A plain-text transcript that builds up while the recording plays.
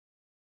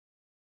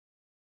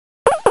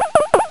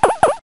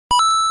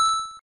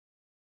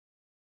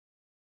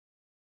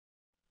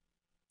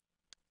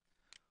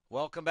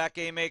Welcome back,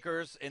 game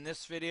makers. In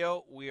this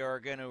video, we are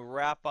going to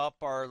wrap up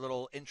our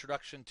little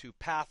introduction to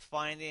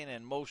pathfinding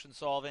and motion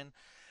solving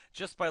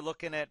just by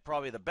looking at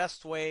probably the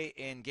best way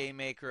in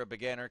GameMaker a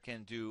beginner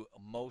can do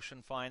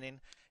motion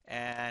finding.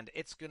 And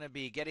it's going to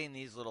be getting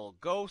these little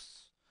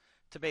ghosts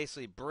to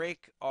basically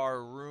break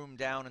our room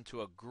down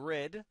into a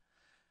grid,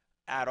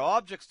 add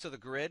objects to the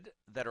grid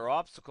that are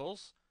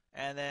obstacles,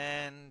 and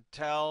then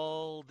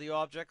tell the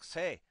objects,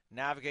 hey,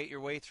 navigate your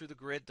way through the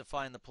grid to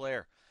find the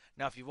player.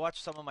 Now, if you've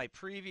watched some of my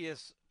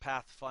previous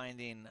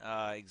pathfinding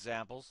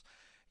examples,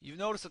 you've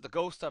noticed that the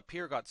ghost up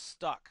here got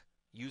stuck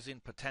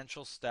using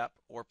potential step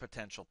or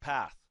potential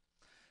path.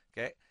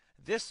 Okay,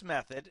 this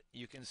method,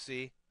 you can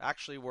see,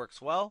 actually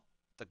works well.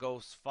 The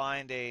ghosts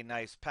find a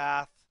nice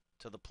path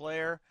to the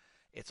player.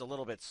 It's a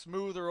little bit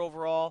smoother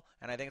overall,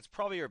 and I think it's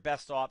probably your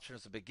best option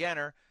as a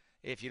beginner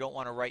if you don't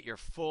want to write your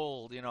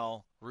full,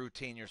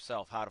 routine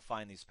yourself, how to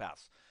find these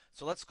paths.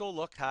 So let's go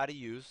look how to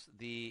use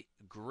the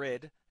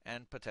grid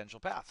and potential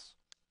paths.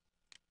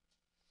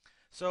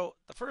 So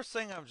the first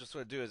thing I'm just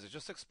going to do is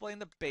just explain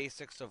the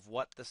basics of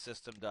what the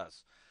system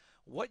does.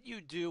 What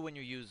you do when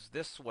you use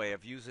this way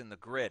of using the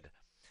grid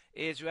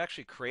is you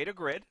actually create a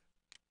grid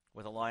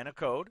with a line of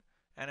code,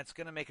 and it's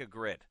going to make a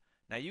grid.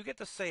 Now you get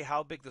to say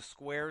how big the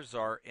squares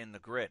are in the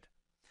grid.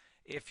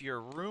 If your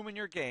room in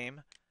your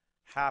game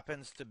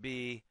happens to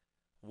be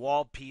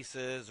wall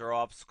pieces or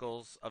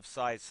obstacles of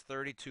size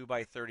 32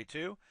 by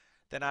 32,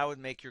 then I would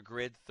make your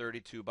grid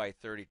 32 by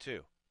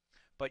 32.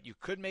 But you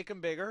could make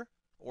them bigger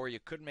or you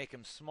could make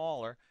them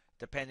smaller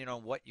depending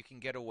on what you can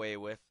get away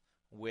with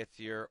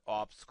your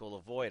obstacle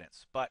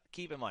avoidance. But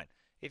keep in mind,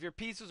 if your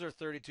pieces are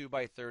 32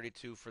 by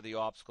 32 for the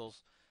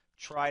obstacles,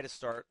 try to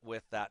start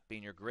with that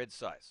being your grid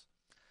size.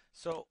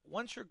 So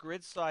once your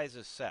grid size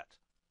is set,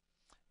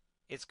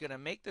 it's going to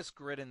make this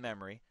grid in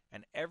memory,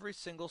 and every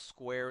single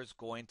square is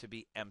going to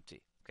be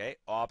empty, okay,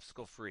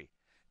 obstacle free.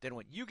 Then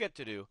what you get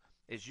to do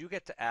is you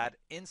get to add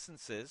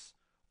instances,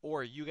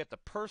 or you get to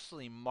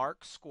personally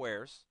mark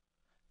squares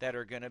that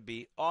are going to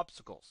be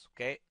obstacles,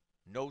 okay,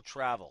 no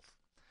travel.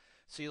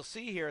 So you'll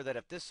see here that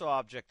if this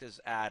object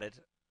is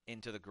added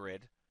into the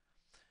grid,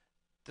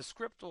 the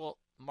script will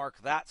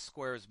mark that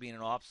square as being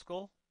an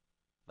obstacle,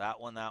 that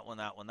one, that one,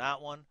 that one,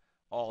 that one,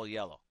 all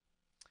yellow.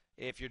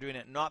 If you're doing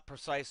it not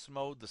precise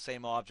mode, the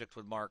same object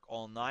would mark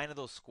all 9 of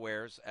those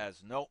squares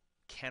as nope,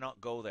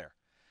 cannot go there.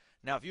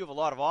 Now, if you have a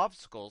lot of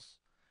obstacles,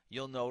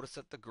 you'll notice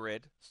that the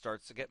grid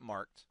starts to get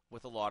marked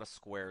with a lot of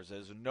squares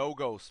as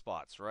no-go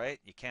spots, right?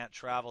 You can't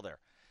travel there.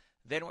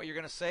 Then what you're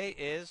going to say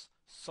is,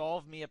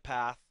 solve me a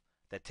path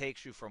that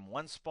takes you from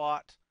one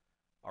spot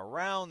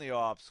around the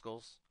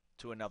obstacles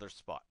to another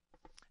spot.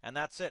 And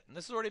that's it. And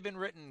this has already been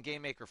written in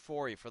GameMaker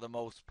for you for the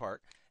most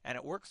part, and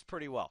it works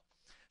pretty well.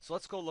 So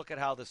let's go look at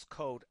how this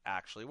code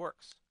actually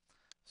works.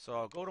 So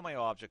I'll go to my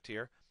object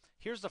here.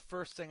 Here's the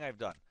first thing I've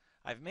done.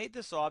 I've made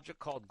this object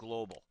called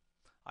global.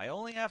 I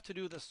only have to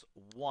do this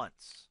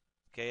once,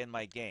 okay, in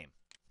my game,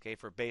 okay,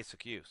 for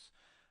basic use.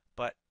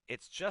 But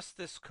it's just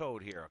this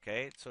code here,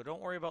 okay? So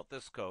don't worry about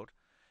this code.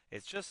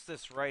 It's just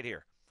this right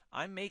here.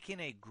 I'm making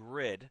a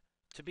grid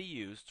to be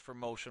used for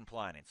motion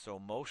planning. So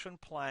motion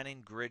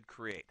planning grid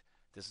create.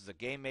 This is a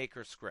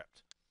GameMaker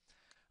script.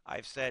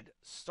 I've said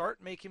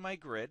start making my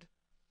grid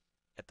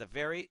at the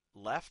very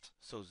left,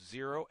 so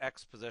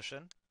 0x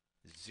position,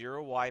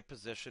 0y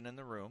position in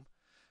the room.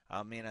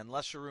 I mean,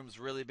 unless your room's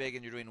really big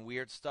and you're doing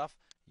weird stuff,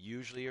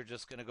 usually you're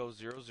just going to go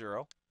 0,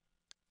 0.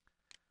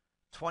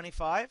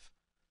 25,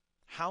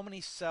 how many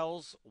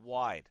cells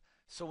wide?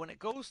 So when it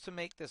goes to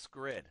make this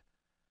grid,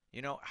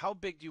 how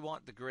big do you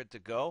want the grid to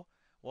go?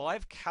 Well,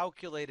 I've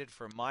calculated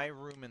for my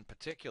room in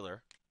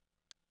particular,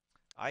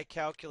 I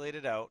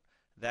calculated out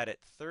that at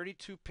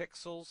 32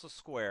 pixels a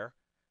square,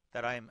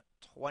 that I'm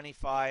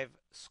 25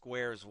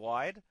 squares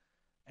wide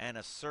and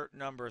a certain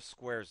number of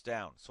squares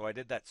down. So I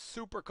did that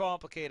super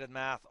complicated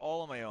math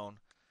all on my own,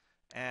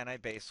 and I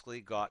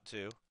basically got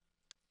to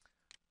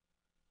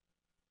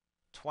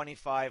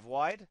 25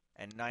 wide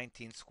and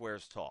 19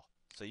 squares tall.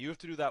 So you have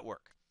to do that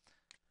work.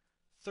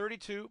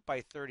 32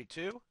 by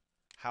 32,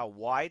 how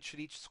wide should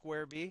each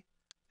square be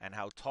and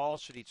how tall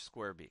should each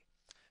square be?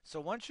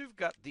 So once you've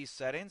got these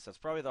settings, that's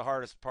probably the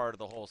hardest part of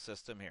the whole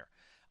system here.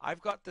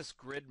 I've got this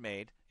grid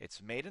made.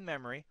 It's made in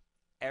memory.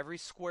 Every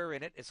square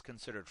in it is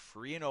considered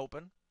free and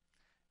open.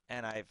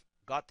 And I've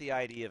got the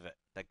ID of it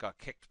that got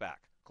kicked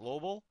back.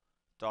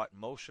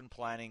 Global.motion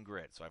planning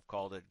grid. So I've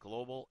called it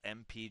global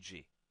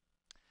MPG.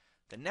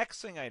 The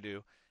next thing I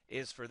do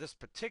is for this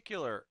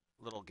particular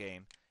little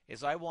game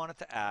is I wanted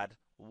to add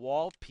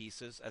wall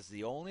pieces as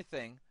the only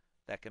thing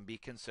that can be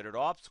considered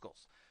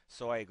obstacles.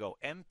 So I go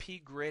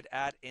MP grid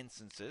add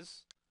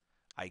instances.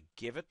 I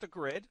give it the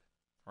grid,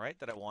 right,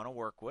 that I want to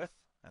work with.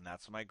 And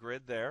that's my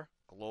grid there,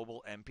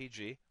 global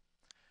MPG.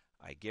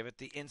 I give it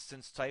the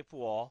instance type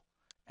wall,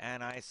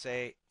 and I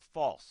say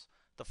false.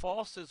 The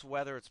false is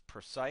whether it's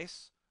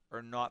precise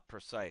or not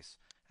precise.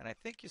 And I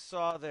think you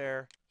saw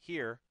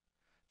here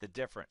the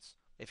difference.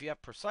 If you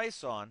have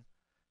precise on,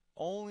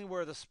 only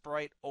where the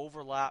sprite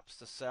overlaps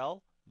the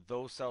cell,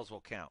 those cells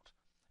will count.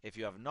 If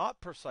you have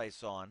not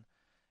precise on,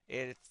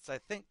 it's, I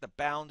think, the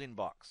bounding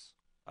box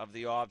of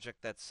the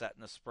object that's set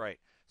in the sprite.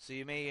 So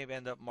you may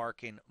end up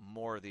marking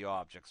more of the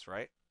objects,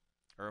 right?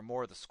 Or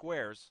more of the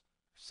squares,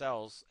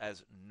 cells,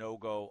 as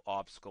no-go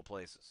obstacle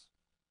places.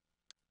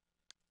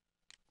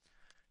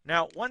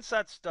 Now, once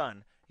that's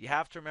done, you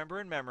have to remember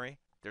in memory,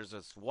 there's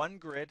this one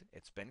grid.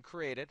 It's been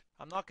created.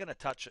 I'm not going to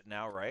touch it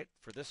now, right?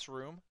 For this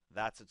room,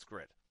 that's its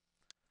grid.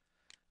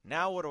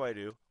 Now what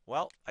do?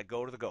 Well, I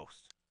go to the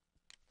ghost.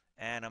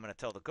 And I'm going to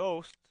tell the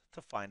ghost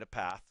to find a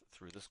path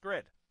through this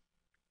grid.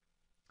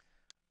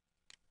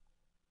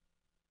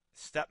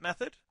 Step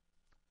method.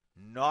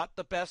 Not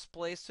the best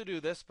place to do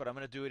this, but I'm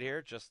going to do it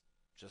here just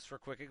for a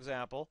quick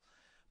example.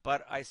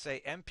 But I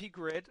say MP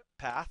grid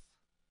path.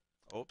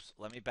 Oops,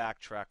 let me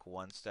backtrack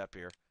one step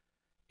here.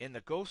 In the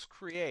ghost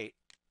create,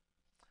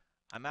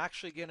 I'm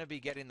actually going to be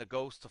getting the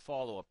ghost to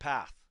follow a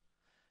path.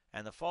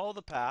 And to follow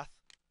the path,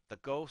 the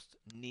ghost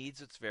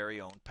needs its very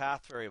own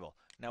path variable.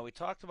 Now, we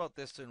talked about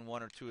this in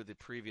one or two of the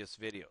previous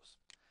videos.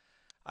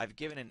 I've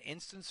given an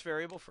instance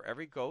variable for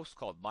every ghost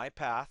called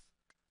myPath,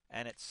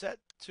 and it's set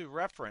to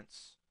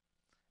reference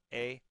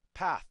a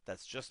path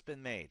that's just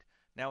been made.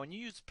 Now, when you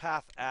use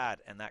path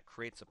add and that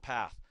creates a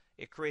path,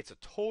 it creates a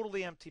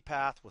totally empty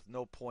path with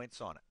no points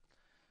on it.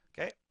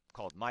 Okay,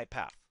 called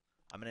myPath.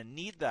 I'm going to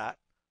need that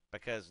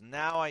because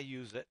now I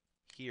use it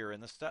here in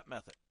the step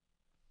method.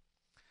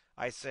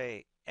 I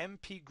say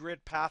MP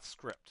grid path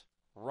script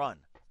run.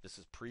 This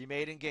is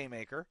pre-made in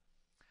Gamemaker.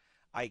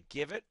 I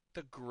give it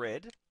the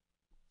grid,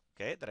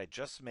 okay, that I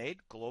just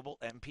made, global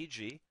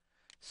MPG.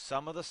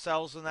 Some of the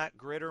cells in that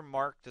grid are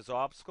marked as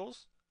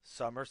obstacles.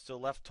 Some are still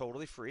left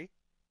totally free.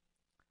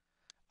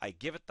 I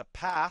give it the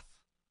path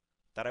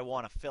that I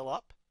want to fill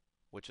up,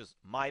 which is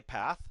my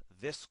path.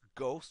 This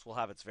ghost will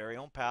have its very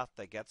own path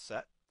that gets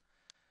set.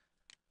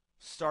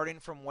 Starting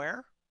from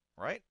where,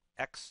 right?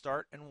 X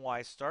start and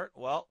Y start.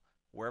 Well,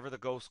 wherever the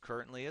ghost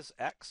currently is,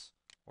 X.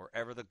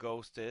 Wherever the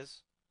ghost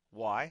is,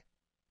 Y.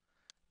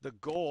 The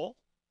goal,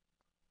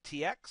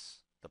 TX,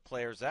 the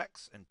player's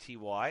X, and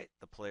TY,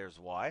 the player's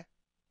Y.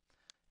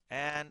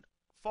 And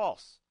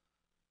false.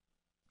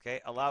 Okay,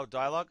 allow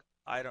dialogue,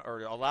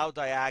 or allow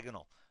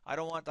diagonal. I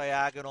don't want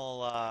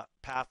diagonal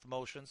path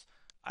motions.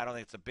 I don't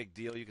think it's a big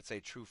deal. You could say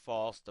true,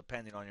 false,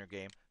 depending on your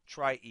game.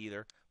 Try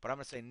either. But I'm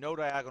going to say no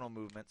diagonal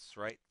movements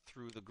right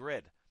through the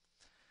grid.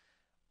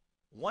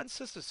 Once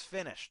this is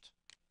finished,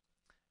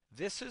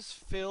 this has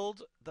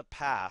filled the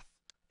path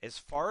as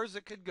far as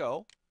it could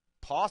go,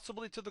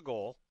 possibly to the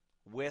goal,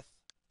 with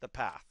the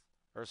path.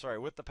 Or sorry,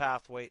 with the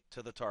pathway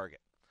to the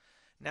target.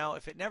 Now,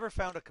 if it never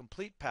found a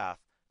complete path,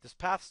 this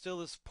path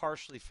still is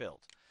partially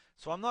filled.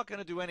 So I'm not going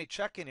to do any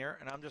check-in here,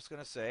 and I'm just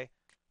going to say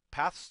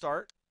path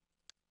start,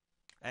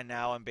 and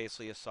now I'm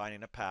basically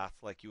assigning a path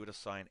like you would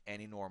assign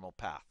any normal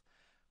path.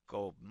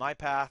 Go my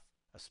path,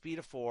 a speed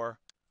of 4,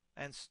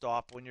 and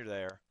stop when you're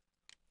there,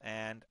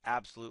 and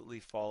absolutely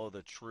follow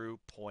the true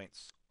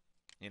points,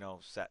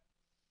 set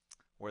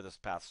where this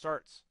path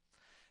starts.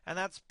 And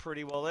that's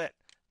pretty well it.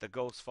 The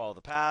ghosts follow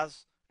the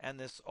paths, and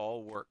this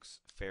all works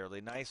fairly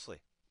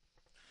nicely.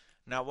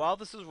 Now, while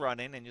this is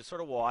running, and you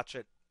sort of watch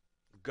it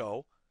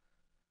go,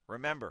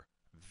 remember,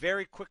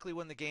 very quickly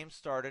when the game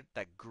started,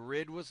 that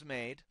grid was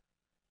made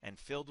and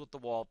filled with the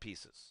wall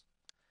pieces.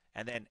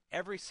 And then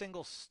every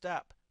single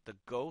step, the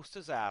ghost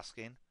is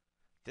asking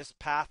this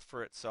path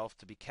for itself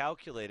to be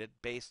calculated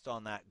based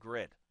on that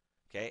grid.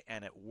 Okay,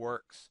 and it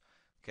works.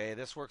 Okay,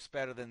 this works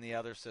better than the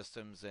other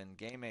systems in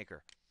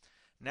Gamemaker.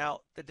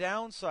 Now, the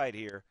downside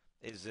here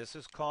is this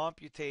is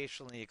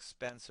computationally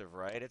expensive,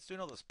 right? It's doing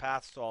all this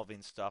path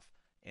solving stuff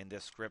in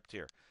this script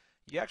here.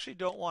 You actually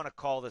don't want to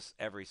call this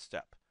every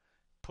step.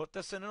 Put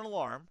this in an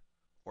alarm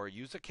or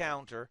use a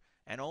counter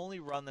and only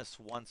run this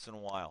once in a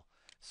while.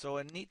 So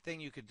a neat thing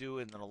you could do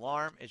in an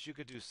alarm is you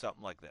could do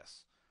something like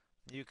this.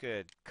 You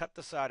could cut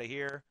this out of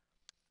here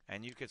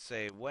and you could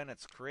say when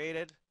it's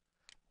created,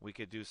 we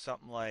could do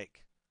something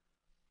like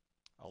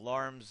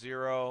alarm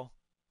 0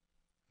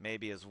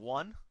 maybe is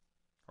 1,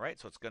 right?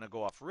 So it's going to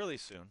go off really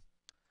soon.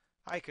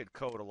 I could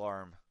code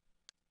alarm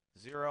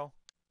 0.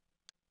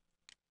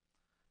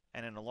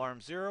 And in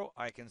alarm 0,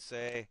 I can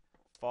say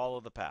follow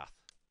the path.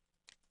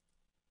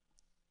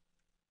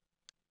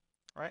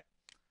 Right?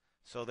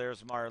 So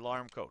there's my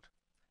alarm code.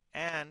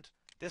 And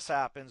this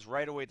happens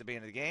right away at the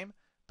beginning of the game,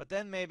 but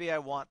then maybe I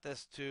want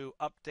this to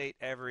update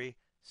every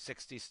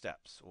 60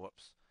 steps.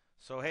 Whoops.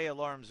 So hey,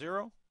 alarm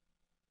 0,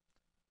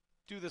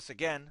 do this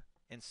again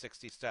in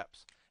 60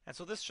 steps. And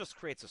so this just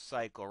creates a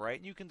cycle, right?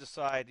 And you can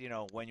decide,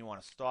 when you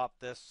want to stop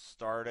this,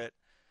 start it,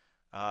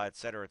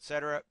 etc.,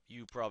 etc.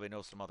 You probably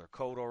know some other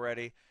code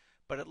already.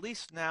 But at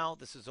least now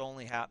this is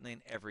only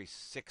happening every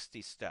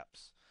 60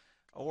 steps.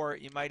 Or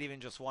you might even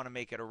just want to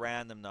make it a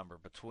random number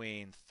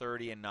between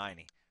 30 and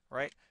 90,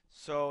 right?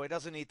 So it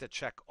doesn't need to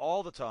check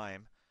all the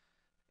time,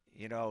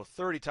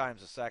 30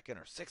 times a second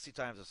or 60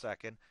 times a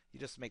second. You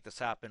just make this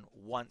happen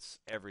once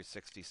every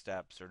 60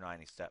 steps or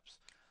 90 steps.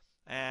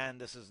 And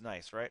this is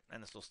nice, right?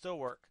 And this will still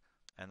work,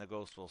 and the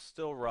ghost will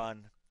still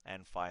run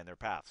and find their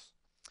paths.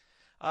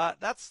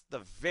 That's the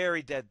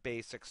very dead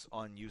basics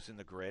on using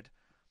the grid.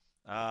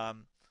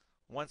 Um,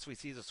 Once we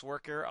see this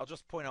work here, I'll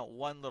just point out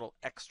one little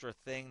extra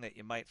thing that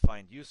you might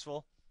find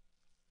useful,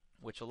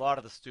 which a lot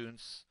of the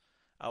students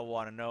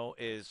want to know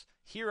is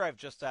here I've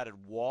just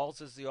added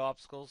walls as the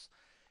obstacles.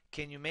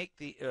 Can you make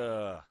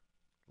the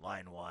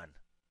line 1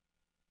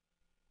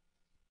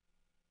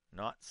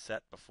 not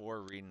set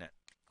before reading it?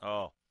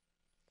 Oh,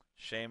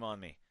 shame on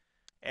me.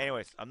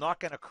 Anyways, I'm not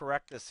going to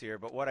correct this here,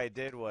 but what I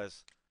did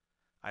was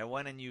I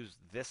went and used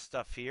this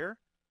stuff here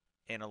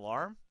in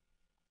alarm,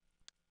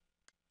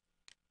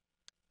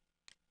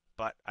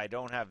 but I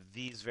don't have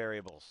these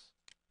variables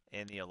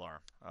in the alarm.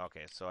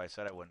 Okay, so I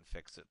said I wouldn't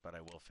fix it, but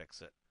I will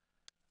fix it.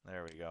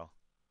 There we go.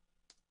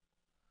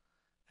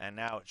 And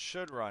now it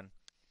should run.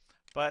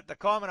 But the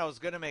comment I was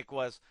going to make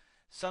was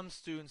some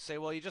students say,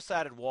 well, you just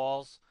added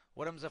walls.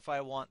 What happens if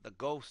I want the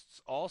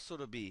ghosts also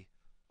to be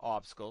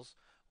obstacles?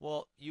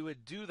 Well, you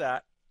would do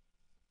that.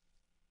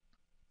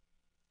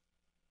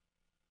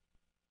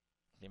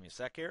 Give me a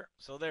sec here.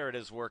 So there it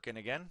is working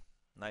again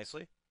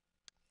nicely.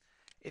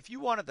 If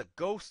you wanted the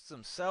ghosts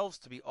themselves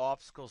to be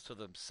obstacles to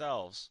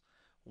themselves,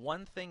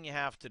 one thing you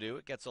have to do,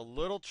 it gets a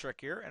little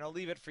trickier, and I'll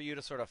leave it for you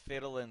to sort of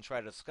fiddle and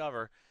try to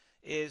discover,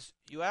 is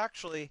you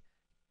actually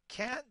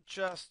can't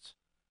just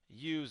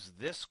use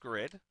this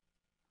grid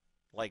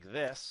like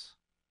this.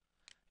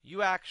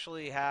 You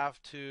actually have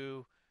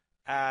to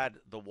add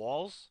the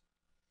walls,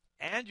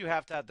 and you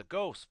have to add the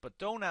ghosts, but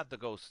don't add the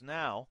ghosts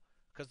now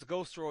because the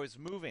ghosts are always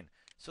moving.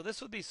 So this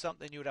would be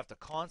something you would have to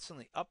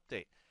constantly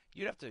update.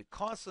 You'd have to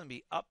constantly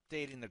be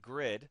updating the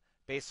grid,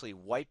 basically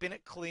wiping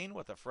it clean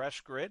with a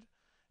fresh grid,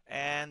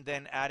 and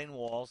then adding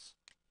walls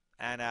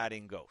and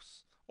adding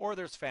ghosts. Or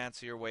there's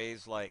fancier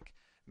ways like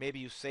maybe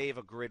you save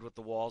a grid with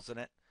the walls in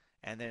it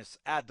and then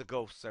add the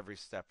ghosts every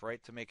step,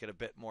 right, to make it a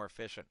bit more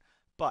efficient.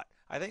 But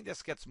I think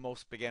this gets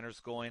most beginners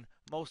going.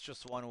 Most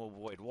just want to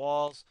avoid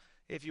walls.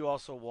 If you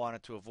also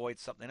wanted to avoid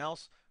something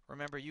else,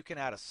 remember you can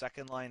add a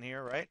second line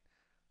here, right?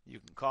 You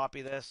can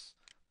copy this.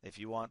 If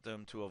you want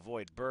them to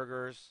avoid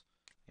burgers,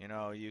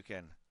 you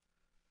can,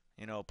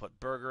 put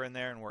burger in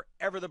there, and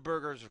wherever the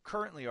burgers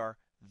currently are,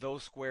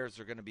 those squares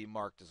are going to be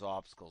marked as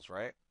obstacles,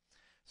 right?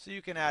 So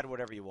you can add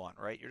whatever you want,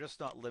 right? You're just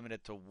not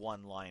limited to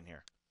one line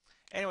here.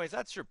 Anyways,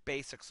 that's your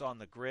basics on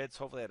the grids.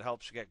 Hopefully that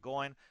helps you get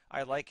going.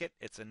 I like it.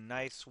 It's a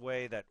nice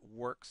way that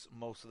works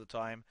most of the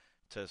time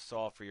to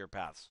solve for your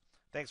paths.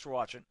 Thanks for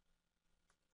watching.